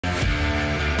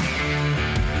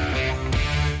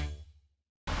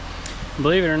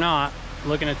Believe it or not,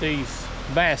 looking at these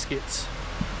baskets,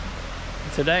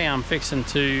 today I'm fixing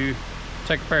to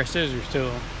take a pair of scissors to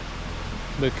them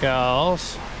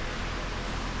because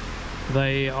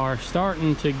they are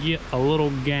starting to get a little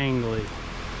gangly.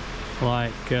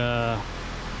 Like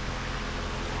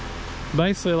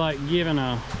basically like getting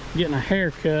a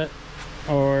haircut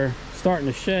or starting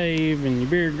to shave and your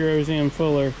beard grows in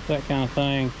fuller, that kind of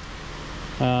thing.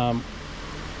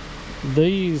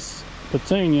 These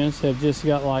petunias have just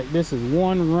got like, this is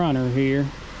one runner here,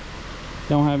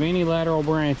 don't have any lateral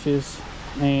branches,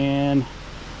 and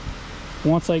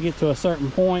once they get to a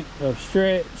certain point of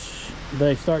stretch,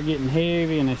 they start getting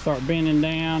heavy and they start bending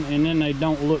down, and then they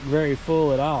don't look very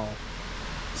full at all.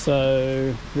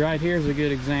 So right here's a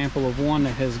good example of one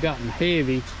that has gotten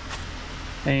heavy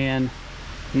and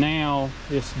now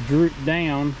it's drooped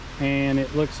down and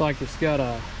it looks like it's got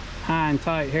a high and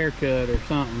tight haircut or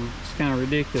something. It's kind of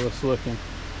ridiculous looking.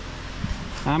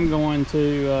 I'm going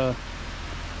to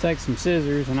take some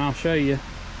scissors and I'll show you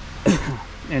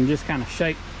and just kind of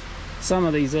shape some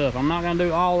of these up. I'm not going to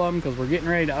do all of them because we're getting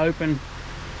ready to open,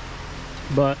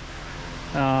 but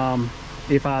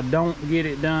if I don't get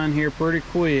it done here pretty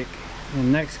quick in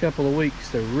the next couple of weeks,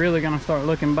 they're really going to start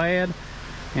looking bad,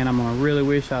 and I'm going to really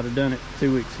wish I'd have done it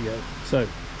 2 weeks ago. So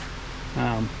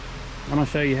I'm going to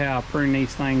show you how I prune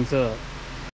these things up.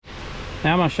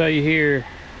 Now I'm going to show you here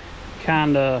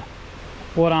kind of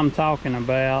what I'm talking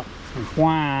about and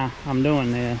why I'm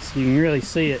doing this. You can really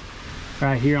see it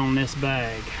right here on this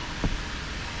bag.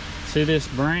 See this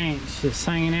branch that's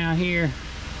hanging out here?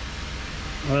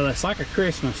 Well, it's like a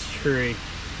Christmas tree.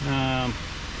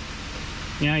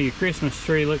 You know, your Christmas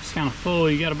tree looks kind of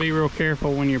full. You got to be real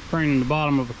careful when you're pruning the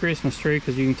bottom of a Christmas tree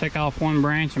because you can take off one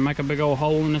branch and make a big old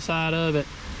hole in the side of it.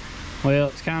 Well,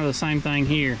 it's kind of the same thing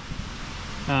here.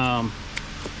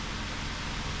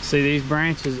 See these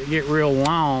branches that get real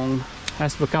long,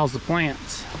 that's because the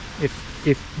plants,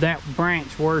 if that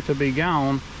branch were to be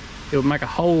gone, it would make a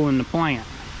hole in the plant.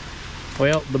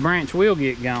 Well, the branch will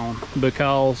get gone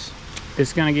because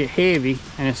it's going to get heavy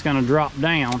and it's going to drop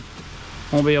down.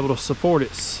 Won't be able to support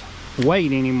its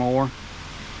weight anymore,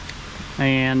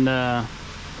 and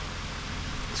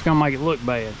it's going to make it look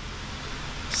bad.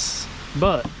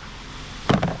 But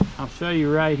I'll show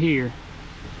you right here.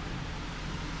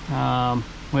 Well,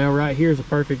 right here's a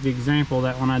perfect example of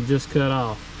that one I just cut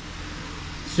off.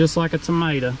 It's just like a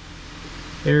tomato.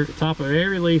 Top of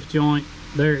every leaf joint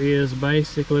there is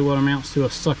basically what amounts to a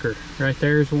sucker. Right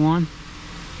there's one,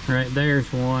 right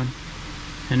there's one,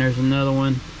 and there's another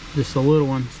one, just a little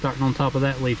one starting on top of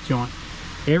that leaf joint.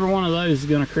 Every one of those is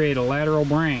going to create a lateral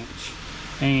branch,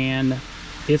 and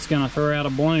it's going to throw out a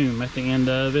bloom at the end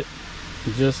of it,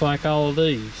 just like all of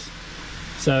these.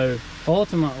 So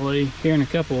ultimately, here in a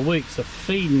couple of weeks of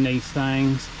feeding these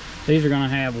things, these are going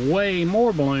to have way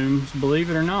more blooms, believe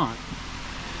it or not.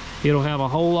 It'll have a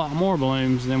whole lot more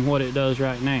blooms than what it does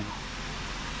right now.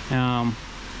 My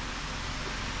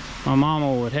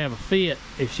mama would have a fit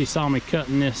if she saw me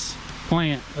cutting this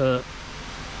plant up,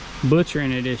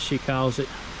 butchering it as she calls it,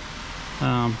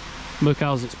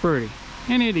 because it's pretty,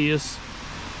 and it is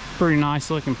pretty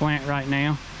nice looking plant right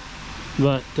now,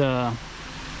 but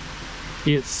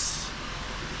it's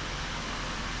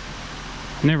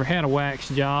never had a wax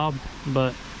job,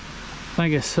 but I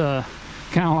think it's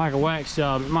kind of like a wax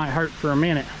job. It might hurt for a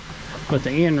minute, but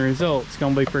the end result's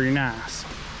gonna be pretty nice.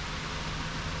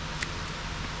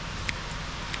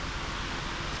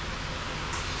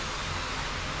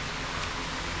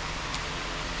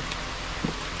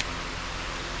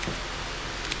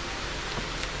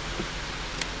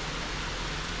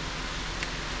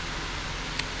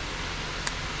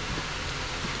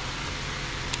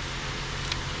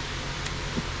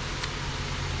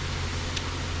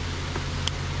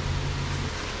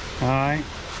 Alright,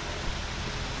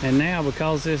 and now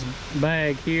because this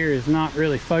bag here is not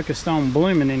really focused on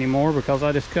blooming anymore, because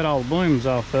I just cut all the blooms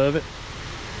off of it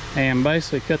and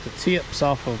basically cut the tips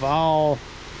off of all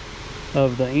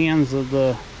of the ends of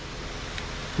the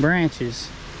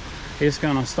branches, it's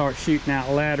going to start shooting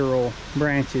out lateral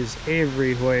branches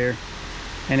everywhere,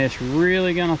 and it's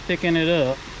really going to thicken it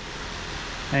up,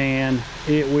 and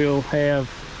it will have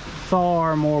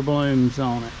far more blooms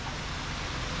on it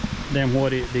than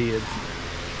what it did.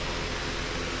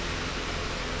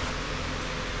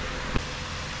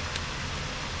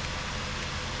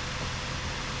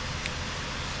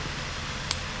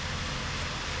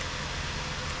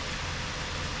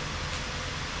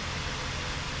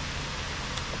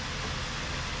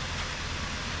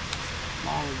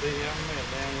 Mom would be having me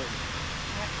down with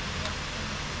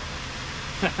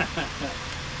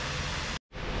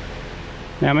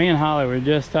Now me and Holly were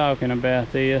just talking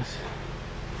about this.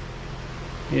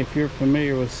 If you're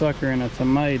familiar with suckering a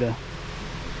tomato,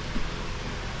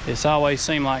 it's always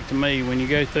seemed like to me when you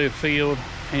go through a field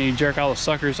and you jerk all the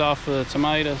suckers off of the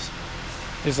tomatoes,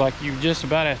 it's like you just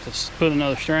about have to put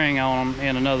another string on them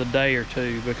in another day or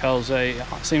two, because it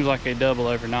seems like they double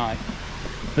overnight.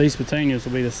 These petunias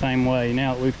will be the same way.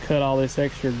 Now that we've cut all this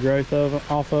extra growth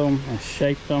off of them and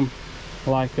shaped them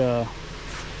like a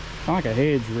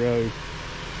hedgerow,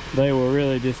 they will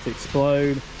really just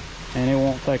explode, and it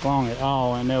won't take long at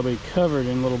all, and they'll be covered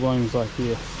in little blooms like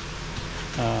this.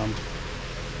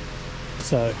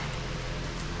 So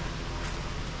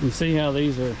you see how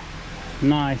these are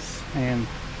nice and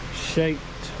shaped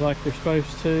like they're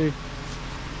supposed to,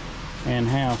 and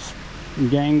how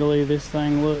gangly this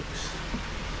thing looks.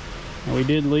 And we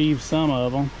did leave some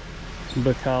of them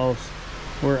because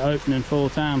we're opening full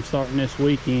time starting this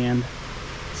weekend,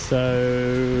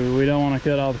 so we don't want to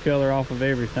cut all the color off of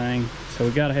everything, so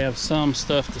we got to have some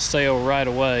stuff to sell right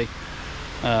away.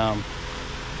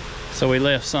 So we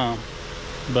left some,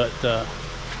 but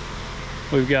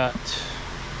we've got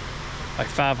like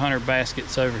 500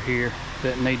 baskets over here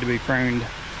that need to be pruned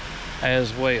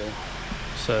as well.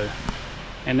 So,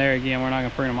 and there again, we're not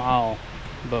going to prune them all,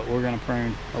 but we're going to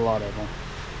prune a lot of them.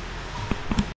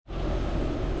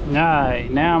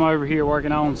 Alright, now I'm over here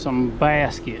working on some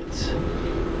baskets,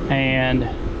 and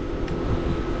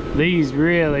these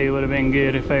really would have been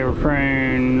good if they were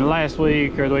pruned last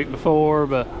week or the week before,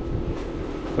 but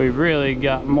we've really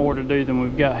got more to do than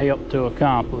we've got help to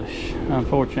accomplish,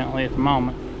 unfortunately, at the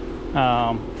moment.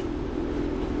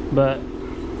 But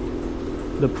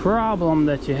the problem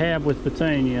that you have with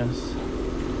petunias,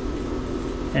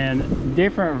 and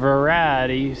different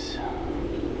varieties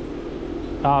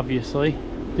obviously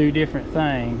do different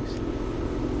things.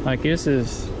 Like this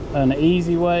is an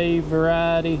easy wave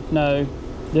variety. No,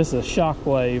 this is a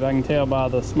shockwave. I can tell by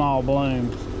the small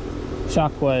blooms.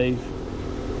 Shockwave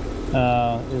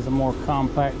is a more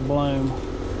compact bloom.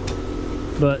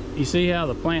 But you see how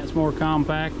the plant's more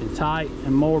compact and tight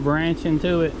and more branching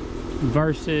to it,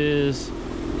 versus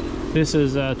this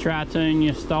is a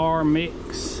Tritunia Star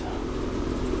mix.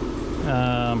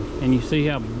 And you see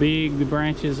how big the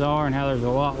branches are and how there's a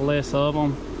lot less of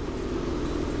them.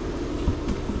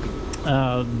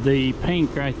 The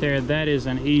pink right there, that is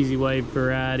an easy wave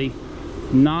variety.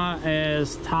 Not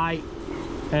as tight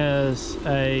as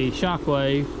a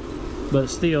shockwave, but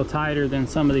still tighter than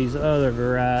some of these other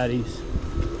varieties.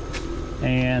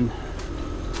 And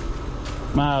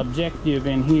my objective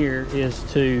in here is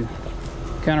to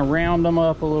kind of round them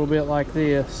up a little bit like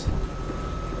this,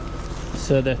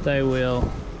 so that they will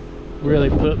really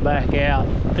put back out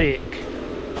thick.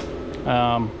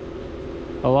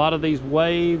 A lot of these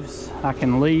waves I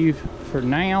can leave for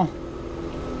now.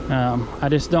 I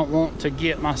just don't want to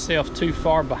get myself too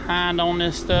far behind on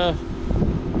this stuff,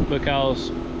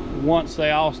 because once they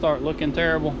all start looking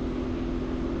terrible,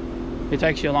 it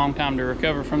takes you a long time to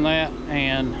recover from that.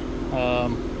 And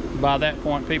by that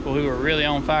point, people who are really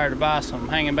on fire to buy some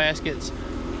hanging baskets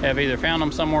have either found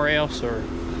them somewhere else or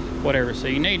whatever. So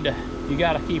you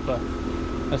got to keep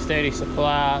a steady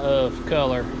supply of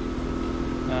color.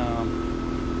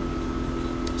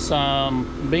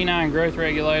 Some benign growth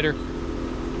regulator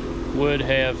would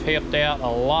have helped out a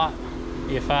lot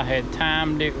if I had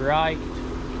timed it right.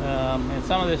 And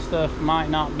some of this stuff might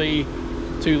not be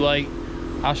too late.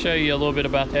 I'll show you a little bit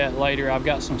about that later. I've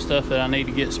got some stuff that I need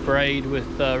to get sprayed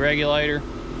with regulator,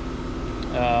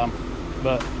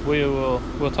 but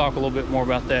we'll talk a little bit more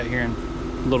about that here in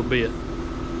a little bit.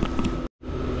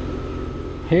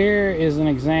 Here is an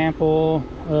example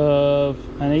of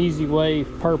an easy wave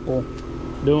purple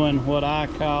doing what I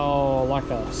call like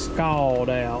a scald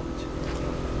out.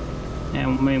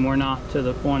 And I mean, we're not to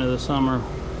the point of the summer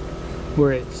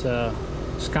where it's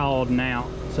scalding out,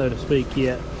 so to speak,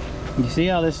 yet. You see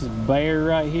how this is bare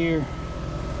right here?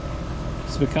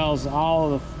 It's because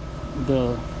all of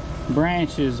the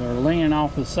branches are leaning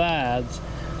off the sides,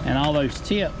 and all those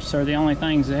tips are the only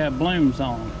things that have blooms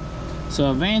on them.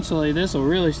 So eventually this will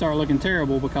really start looking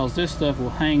terrible, because this stuff will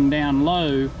hang down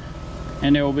low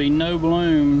and there will be no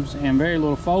blooms and very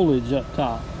little foliage up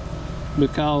top,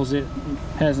 because it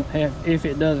hasn't if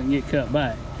it doesn't get cut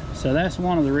back. So that's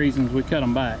one of the reasons we cut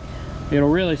them back. It'll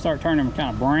really start turning them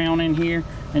kind of brown in here,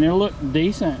 and it'll look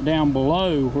decent down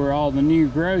below where all the new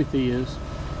growth is.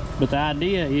 But the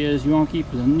idea is you want to keep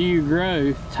the new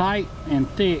growth tight and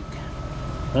thick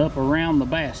up around the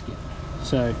basket.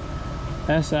 So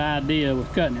that's the idea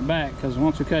with cutting it back, because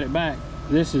once we cut it back,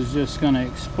 this is just going to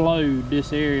explode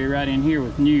this area right in here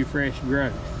with new fresh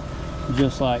growth,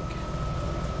 just like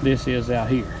this is out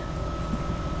here.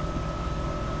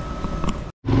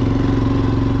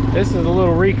 This is a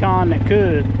little recon that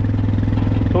could,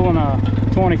 pulling a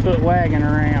 20-foot wagon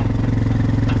around.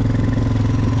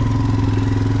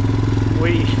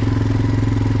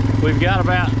 We've got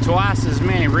about twice as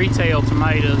many retail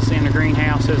tomatoes in the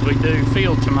greenhouse as we do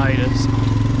field tomatoes.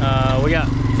 We got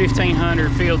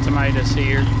 1,500 field tomatoes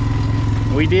here.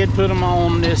 We did put them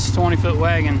on this 20-foot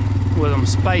wagon with them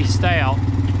spaced out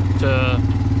to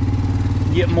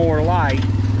get more light,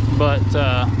 but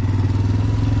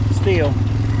still,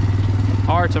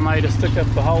 our tomatoes took up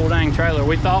the whole dang trailer.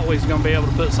 We thought we was gonna be able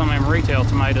to put some of them retail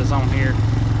tomatoes on here,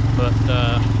 but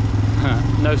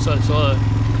no such luck.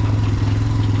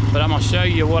 But I'm gonna show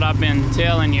you what I've been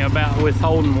telling you about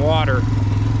withholding water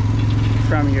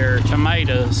from your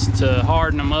tomatoes to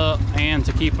harden them up and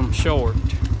to keep them short.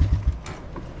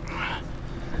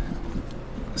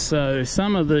 So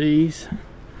some of these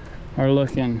are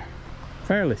looking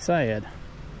fairly sad.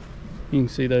 You can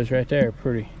see those right there,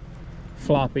 pretty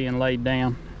floppy and laid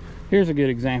down. Here's a good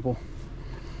example.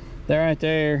 That right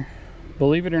there,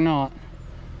 believe it or not,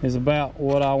 is about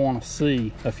what I want to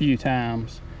see a few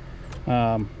times.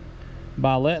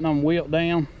 By letting them wilt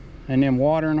down and then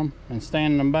watering them and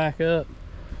standing them back up,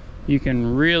 you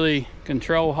can really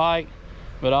control height,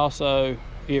 but also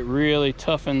it really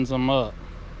toughens them up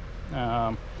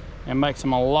and makes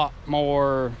them a lot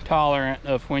more tolerant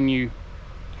of when you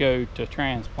go to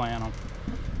transplant them.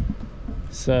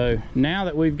 So now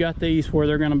that we've got these where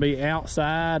they're going to be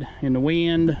outside in the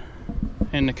wind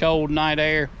and the cold night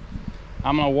air,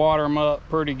 I'm going to water them up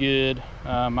pretty good.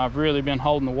 I've really been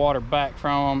holding the water back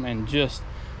from them and just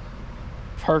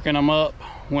perking them up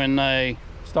when they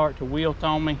start to wilt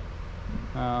on me.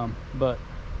 But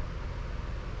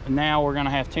now we're going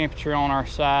to have temperature on our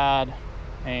side,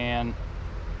 and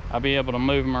I'll be able to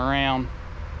move them around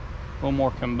a little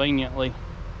more conveniently.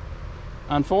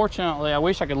 Unfortunately, I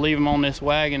wish I could leave them on this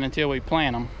wagon until we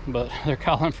plant them, but they're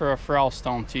calling for a frost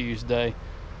on Tuesday.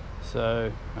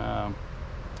 So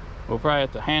we'll probably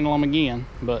have to handle them again,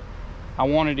 but I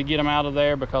wanted to get them out of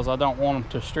there because I don't want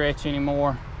them to stretch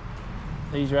anymore.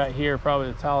 These right here are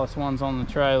probably the tallest ones on the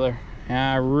trailer, and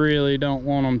I really don't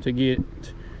want them to get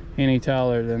any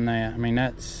taller than that. I mean,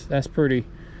 that's pretty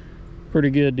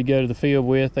good to go to the field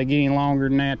with. They get any longer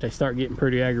than that, they start getting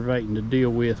pretty aggravating to deal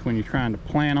with when you're trying to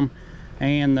plant them,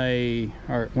 and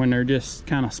when they're just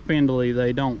kind of spindly,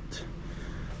 they don't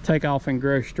take off and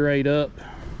grow straight up,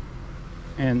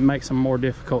 and makes them more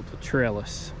difficult to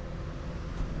trellis.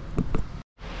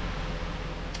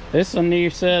 This is a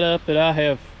new setup that I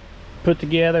have put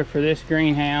together for this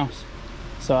greenhouse.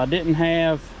 So I didn't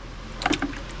have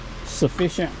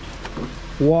sufficient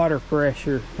water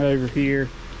pressure over here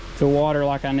to water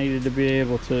like I needed to be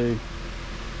able to,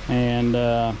 and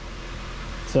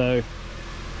so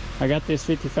I got this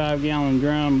 55-gallon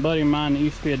drum. A buddy of mine that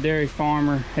used to be a dairy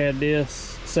farmer had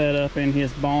this set up in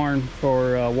his barn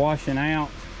for washing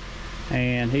out,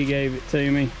 and he gave it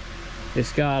to me.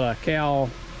 It's got a cow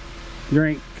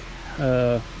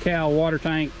water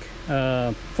tank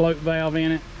float valve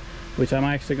in it, which I'm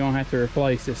actually gonna have to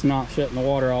replace. It's not shutting the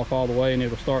water off all the way and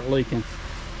it'll start leaking.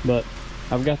 But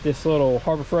I've got this little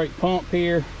Harbor Freight pump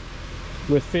here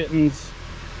with fittings,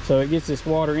 so it gets this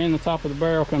water in the top of the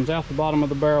barrel, comes out the bottom of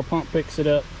the barrel, pump picks it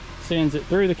up, sends it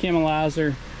through the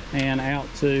chemicalizer and out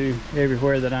to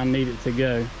everywhere that I need it to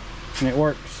go, and it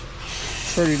works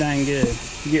pretty dang good.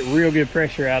 You get real good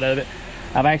pressure out of it.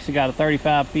 I've actually got a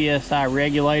 35 psi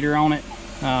regulator on it,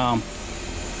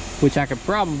 which I could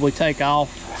probably take off,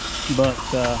 but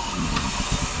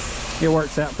it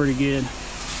works out pretty good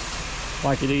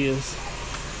like it is.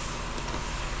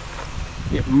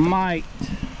 It might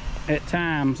at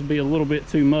times be a little bit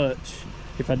too much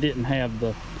if I didn't have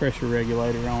the pressure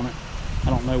regulator on it. I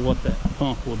don't know what that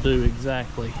pump will do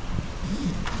exactly,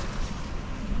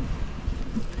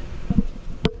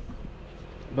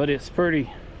 but it's pretty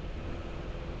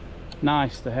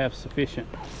nice to have sufficient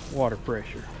water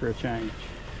pressure for a change.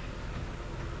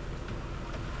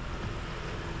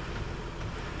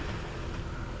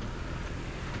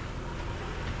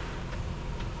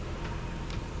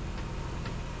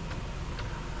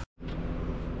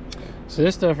 So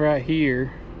this stuff right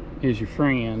here is your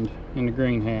friend in the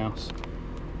greenhouse.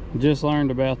 I just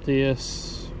learned about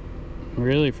this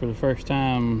really for the first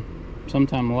time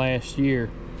sometime last year,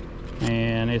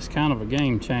 and it's kind of a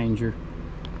game changer.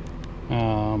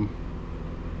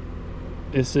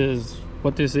 This is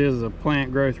a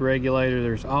plant growth regulator.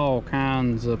 There's all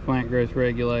kinds of plant growth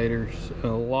regulators, a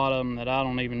lot of them that I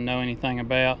don't even know anything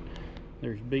about.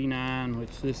 There's B9,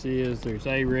 which this is, there's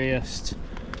A-Rest,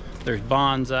 there's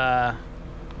Bonsai,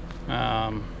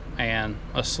 and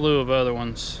a slew of other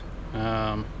ones.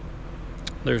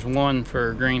 There's one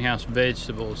for greenhouse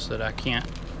vegetables that I can't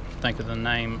think of the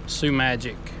name.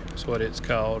 Magic is what it's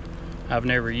called. I've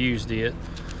never used it,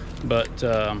 but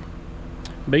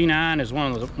B9 is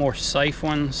one of the more safe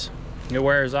ones. It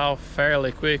wears off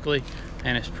fairly quickly,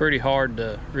 and it's pretty hard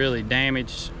to really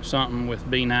damage something with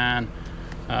B9.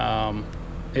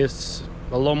 It's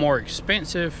a little more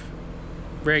expensive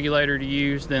regulator to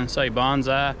use than, say,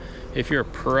 Bonsai. If you're a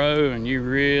pro and you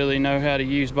really know how to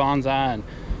use Bonsai and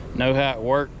know how it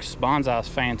works, Bonsai is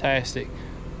fantastic.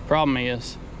 Problem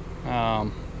is,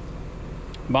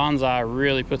 Bonsai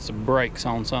really puts the brakes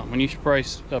on something. When you spray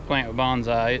a plant with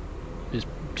Bonsai, it is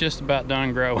just about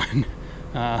done growing.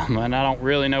 And I don't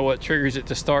really know what triggers it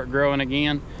to start growing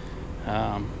again.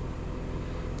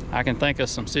 I can think of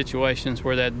some situations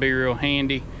where that'd be real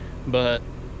handy, but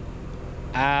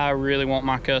I really want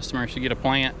my customers to get a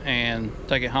plant and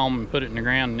take it home and put it in the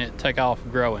ground and it take off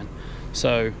growing.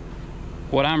 So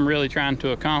what I'm really trying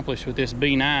to accomplish with this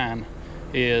B9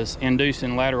 is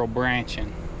inducing lateral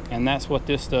branching, and that's what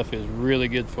this stuff is really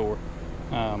good for.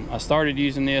 I started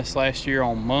using this last year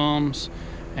on mums,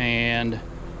 and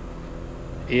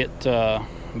it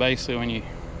basically, when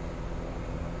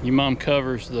your mum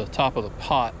covers the top of the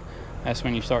pot, that's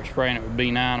when you start spraying it with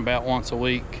B9 about once a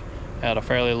week at a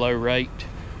fairly low rate,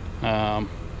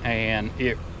 and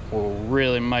it will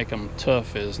really make them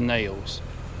tough as nails.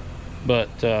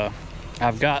 But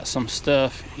I've got some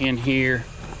stuff in here.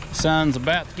 Sun's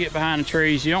about to get behind the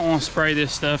trees. You don't want to spray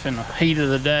this stuff in the heat of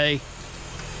the day,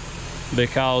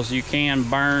 because you can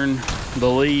burn the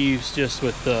leaves just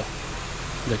with the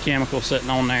chemical sitting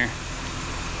on there.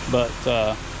 But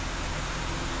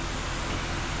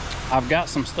I've got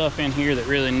some stuff in here that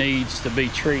really needs to be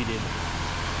treated,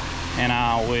 and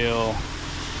I will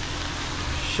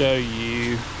show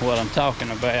you what I'm talking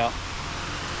about.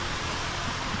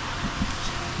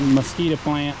 Mosquito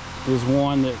plant is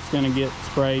one that's going to get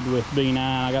sprayed with B9.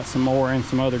 I got some more in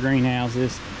some other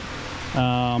greenhouses.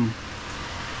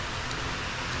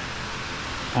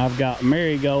 I've got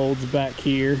marigolds back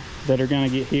here that are going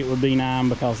to get hit with B9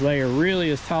 because they are really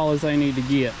as tall as they need to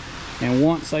get. And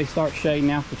once they start shading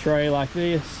out the tray like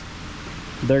this,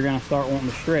 they're going to start wanting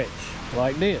to stretch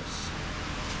like this.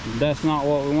 That's not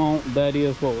what we want. That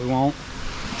is what we want.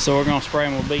 So we're going to spray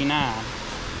them with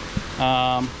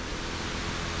B9.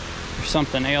 There's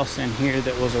something else in here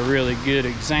that was a really good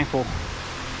example.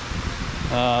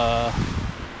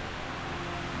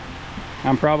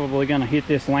 I'm probably going to hit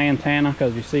this lantana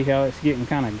because you see how it's getting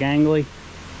kind of gangly.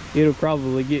 It'll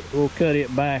probably we'll cut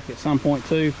it back at some point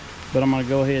too, but I'm going to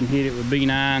go ahead and hit it with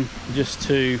B9 just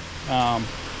to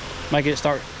make it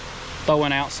start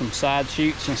throwing out some side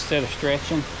shoots instead of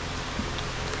stretching.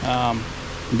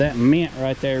 That mint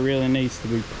right there really needs to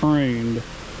be pruned.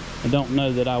 I don't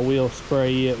know that I will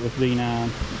spray it with B9.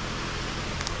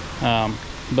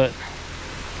 But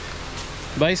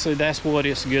basically that's what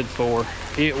it's good for.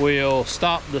 It will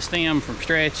stop the stem from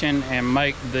stretching and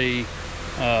make the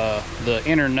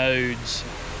inner nodes,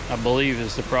 I believe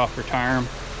is the proper term.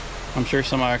 I'm sure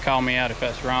somebody will call me out if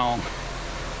that's wrong.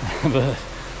 But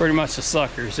pretty much the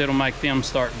suckers, it'll make them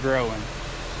start growing.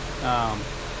 But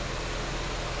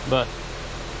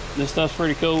this stuff's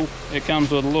pretty cool. It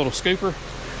comes with a little scooper.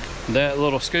 That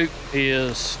little scoop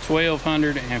is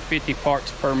 1,250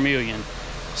 parts per million.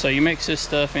 So you mix this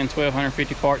stuff in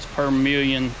 1,250 parts per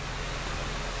million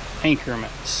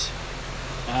increments.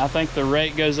 I think the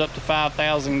rate goes up to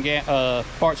 5,000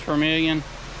 parts per million.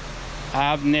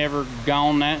 I've never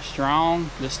gone that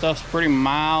strong. This stuff's pretty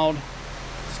mild.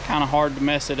 It's kind of hard to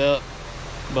mess it up,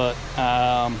 but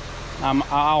I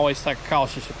always take a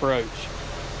cautious approach.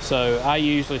 So I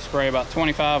usually spray about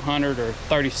 2,500 or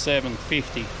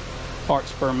 3,750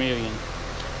 parts per million.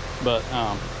 But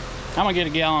I'm gonna get a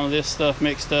gallon of this stuff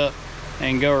mixed up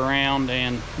and go around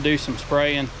and do some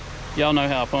spraying. Y'all know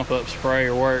how a pump up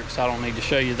sprayer works. I don't need to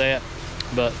show you that,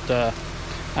 but I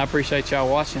appreciate y'all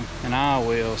watching, and I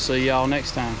will see y'all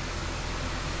next time.